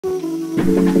My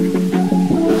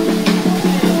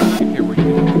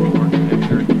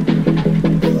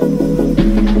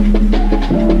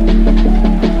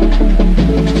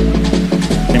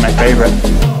favorite.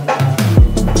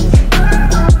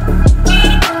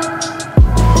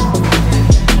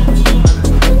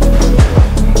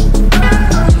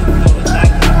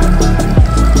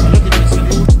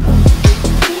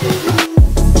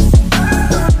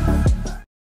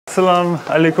 Assalamu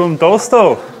alaikum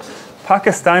dosto.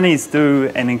 Pakistanis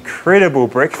do an incredible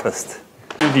breakfast.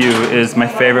 This view is my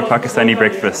favorite Pakistani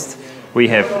breakfast. We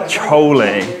have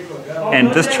chole,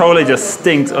 and this chole just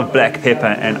stinks of black pepper,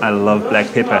 and I love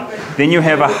black pepper. Then you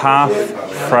have a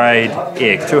half-fried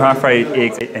egg, 2 half-fried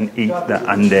eggs, and eat the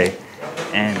ande.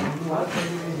 And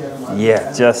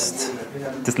yeah, just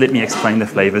let me explain the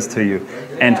flavors to you.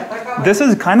 And this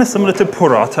is kind of similar to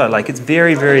paratha, like it's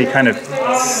very, very kind of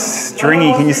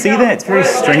stringy. Can you see that? It's very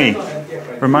stringy.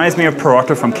 Reminds me of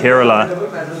paratha from Kerala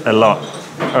a lot.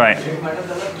 All right,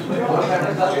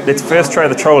 let's first try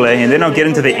the chole and then I'll get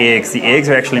into the eggs. The eggs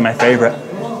are actually my favorite.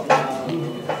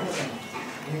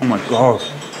 Oh my God.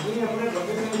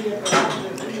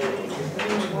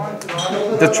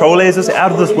 The chole is just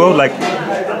out of this world. Like,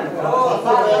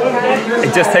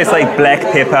 it just tastes like black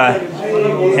pepper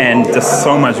and just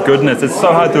so much goodness. It's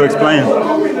so hard to explain.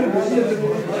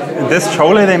 This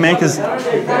chole they make is,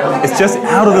 it's just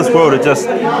out of this world. It just,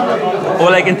 all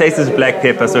I can taste is black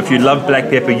pepper. So if you love black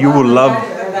pepper, you will love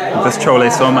this chole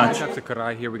so much. The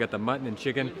karahi here, we got the mutton and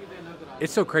chicken.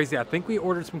 It's so crazy. I think we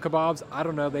ordered some kebabs. I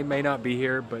don't know, they may not be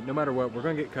here, but no matter what, we're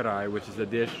gonna get karahi, which is the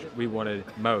dish we wanted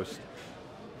most.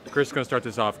 Chris is gonna start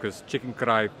this off because chicken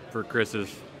karahi for Chris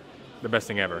is the best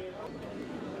thing ever.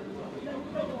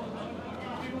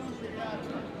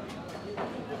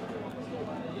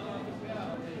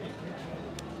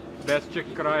 Best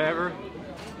chicken karahi ever?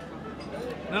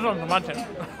 This one's the mutton,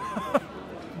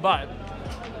 but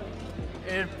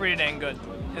it is pretty dang good.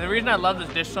 And the reason I love this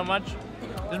dish so much,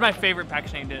 this is my favorite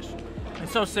Pakistani dish.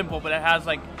 It's so simple, but it has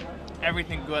like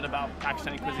everything good about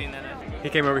Pakistani cuisine in it. He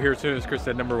came over here as soon as Chris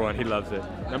said number one. He loves it.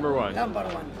 Number one. Number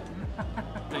one.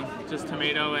 Just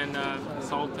tomato and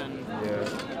salt and... Yeah.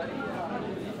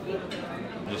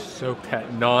 Just soak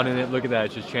that naan in it. Look at that.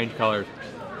 It's just changed colors.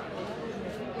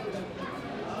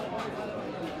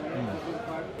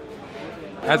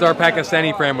 As our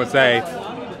Pakistani friend would say,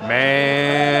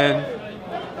 man.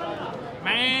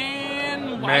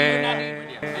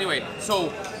 Anyway,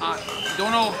 so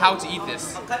don't know how to eat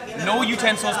this. No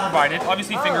utensils provided.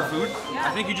 Obviously finger food. I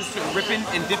think you just rip in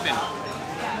and dip in.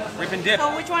 Rip and dip.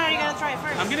 So which one are you gonna try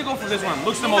first? I'm gonna go for this one.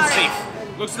 Looks the most safe.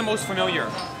 Looks the most familiar.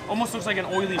 Almost looks like an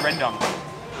oily rendang.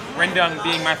 Rendang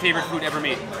being my favorite food ever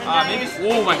made. Maybe.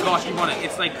 Oh my gosh, you want it?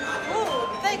 It's like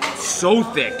thick. So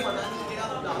thick.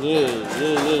 Whoa,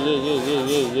 whoa, whoa, whoa, whoa,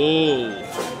 whoa,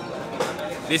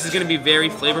 whoa. This is gonna be very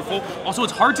flavorful. Also,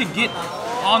 it's hard to get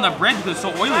on the bread because it's so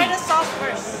oily. Try the sauce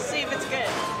first, see if it's good.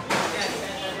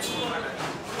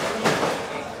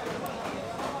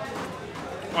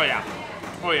 Oh yeah.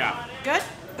 Oh yeah. Good?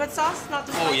 Good sauce? Not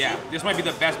too spicy? Oh yeah. This might be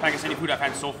the best Pakistani food I've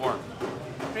had so far.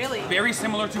 Really? Very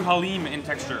similar to halim in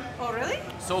texture. Oh really?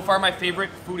 So far my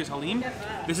favorite food is halim.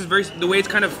 This is the way it's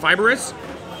kind of fibrous,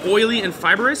 oily and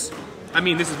fibrous. I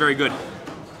mean, this is very good.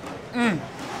 This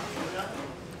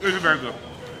is very good.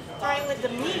 Starting with the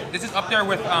meat. This is up there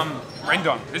with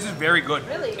rendang. This is very good.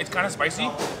 Really? It's kind of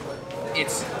spicy.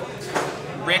 It's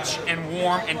rich and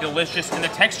warm and delicious, and the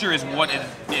texture is what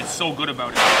is so good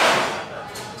about it.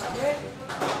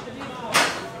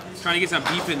 Trying to get some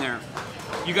beef in there.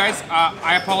 You guys,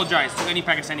 I apologize to any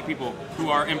Pakistani people who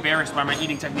are embarrassed by my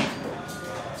eating technique.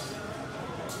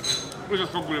 This is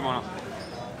so good, Mona.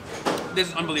 This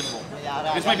is unbelievable.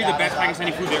 This might be the best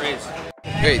Pakistani food there is.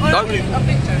 Okay,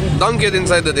 don't get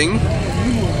inside the thing.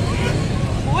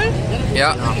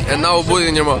 Yeah, and now put it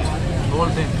in your mouth.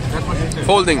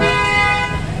 Folding.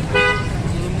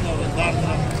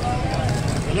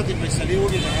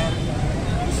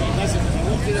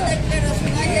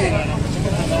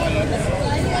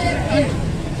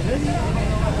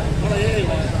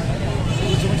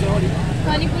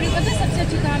 पानी पूरी पता है सबसे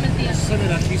अच्छी कहाँ मिलती है?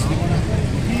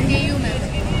 केयू में.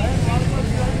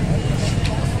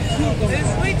 It's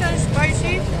sweet and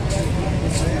spicy.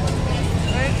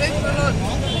 And it takes a lot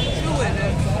chew in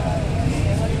it.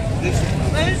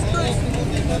 But it's good.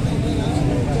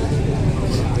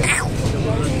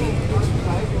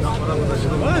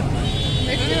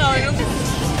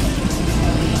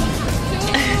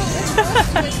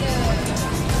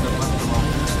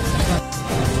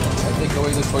 Take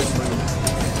away the choice for you.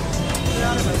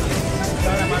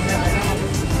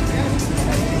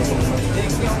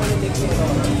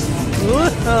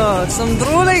 Oh, some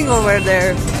drooling over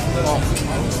there.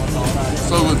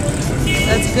 So good.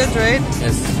 That's good, right?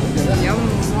 Yes. Yum.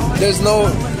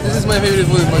 This is my favorite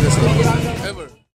food in Pakistan.